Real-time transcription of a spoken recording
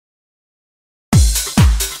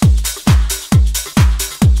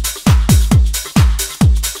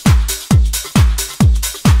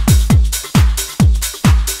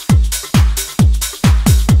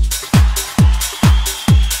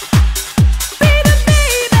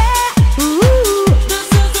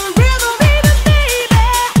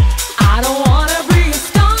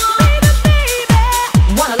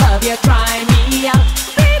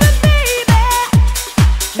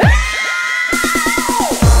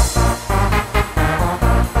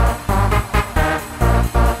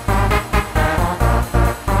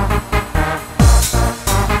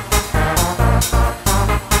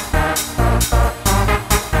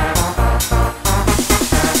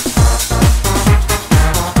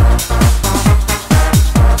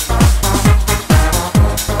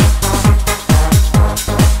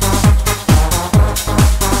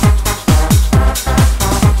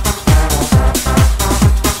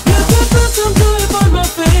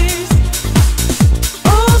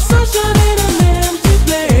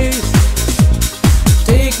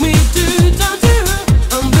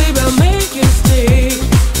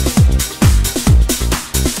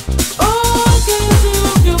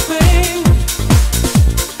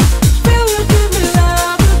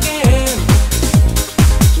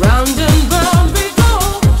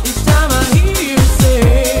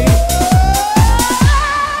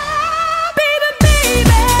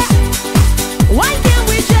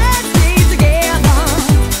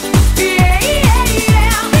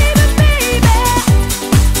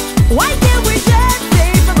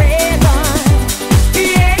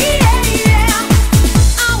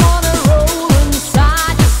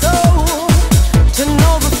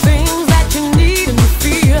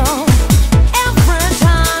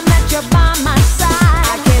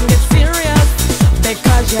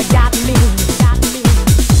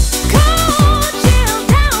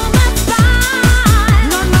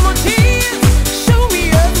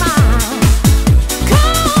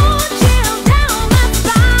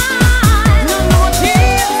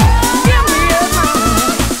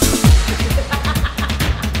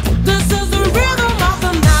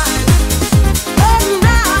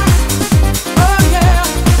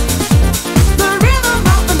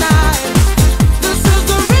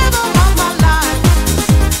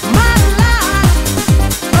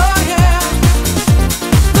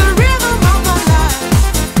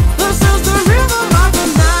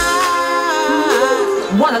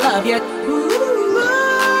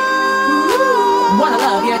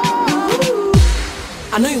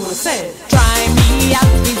know you wanna say it. Try me out,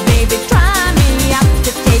 please baby, try me out.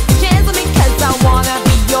 Just take a chance on me, cause I wanna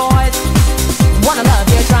be yours. Wanna love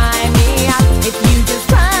you, try me out. If you just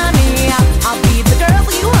try me out, I'll be the girl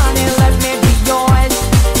for you, honey, let me be yours.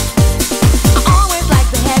 I always like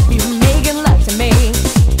to have you making love to me,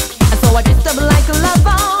 and so I dress up like a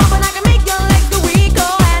lover, but I can make your legs go weak,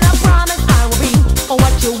 and I promise I will be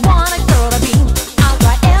what you want a girl to be. I'll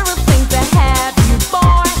try everything to have you,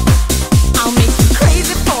 boy. I'll make you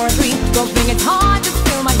crazy for a treat. Don't think it's hard to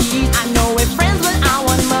feel my heat. I know we're friends, but I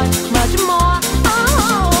want much, much more.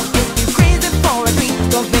 Oh, if you're crazy for a treat.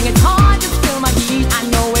 Don't think it's hard to feel my heat. I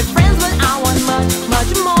know we're friends, but I want much,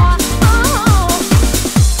 much more. Oh,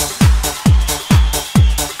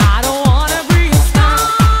 I don't wanna be a star.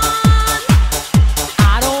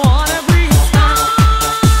 I don't wanna be a star.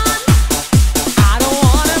 I don't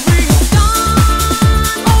wanna be a star.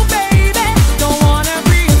 Oh baby, don't wanna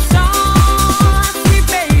be a star. Sweet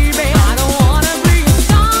baby, I don't wanna be a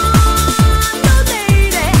star. No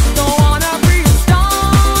lady, don't wanna be a star.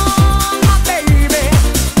 My baby,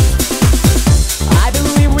 I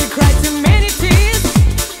believe we cried too many tears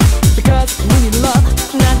because we need love,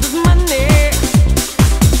 not just money.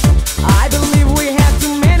 I believe we have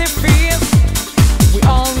too many fears. We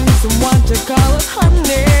all need someone to call us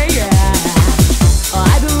honey, yeah.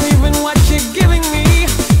 I believe in what you're giving me,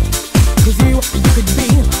 cause you could be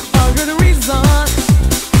a good reason.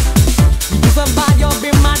 You survive, you'll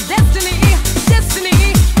be my destiny,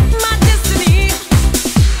 destiny, my destiny.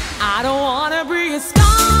 I don't wanna be a star.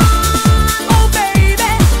 Oh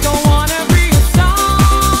baby, don't wanna be a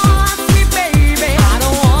star. Sweet baby, I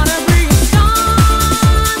don't wanna be a star.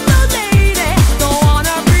 No lady, don't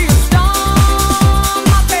wanna be a star.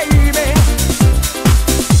 My baby.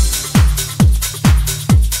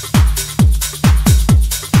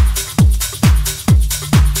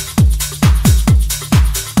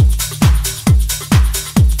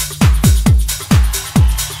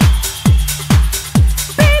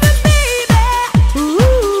 Baby, baby,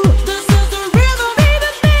 ooh, this is the rhythm. Baby,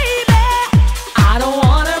 baby, I don't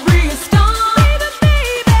wanna be a star. Baby,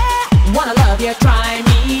 baby, wanna love you, try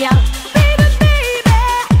me out. Baby, baby,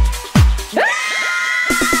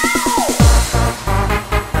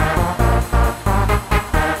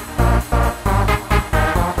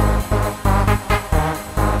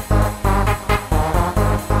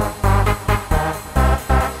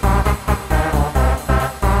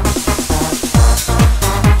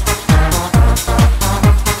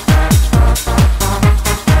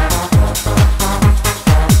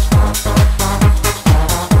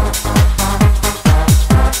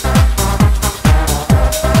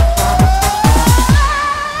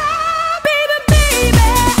 baby, baby,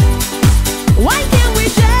 why can't we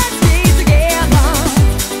just stay together?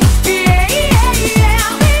 Yeah, yeah, yeah.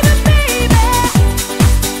 Baby, baby,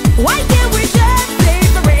 why can't we just stay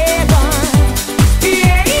forever?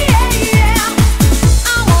 Yeah, yeah, yeah.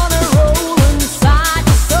 I wanna roll inside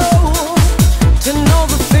your soul to know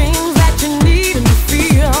the things that you need and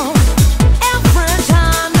feel. Every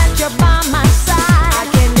time that you're by my side, I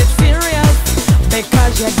can get serious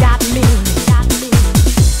because you got me.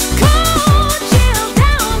 Cold chill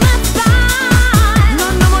down my spine. No,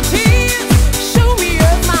 no more tears. Show me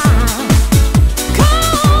your smile.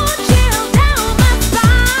 Cold chill down my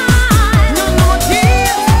spine. No, no more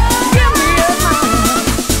tears. Give me your smile.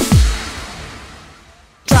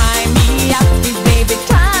 Try me out, please baby,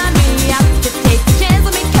 try me out. Just take a chance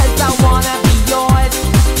on me, cause I wanna be yours.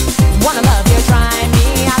 Wanna love you, try me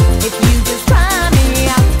out. If you just try me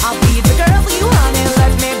out, I'll be the girl for you, honey,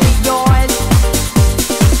 let me be yours.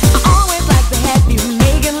 I always like to have you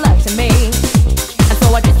making love to me, and so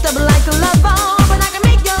I dress up like a lover, but I can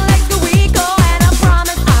make your legs go weak, and I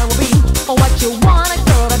promise I will be what you want a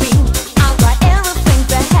girl to be. I'll try everything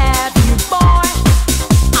to have you, boy.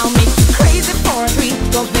 I'll make you crazy for a treat.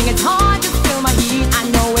 Don't think it's hard to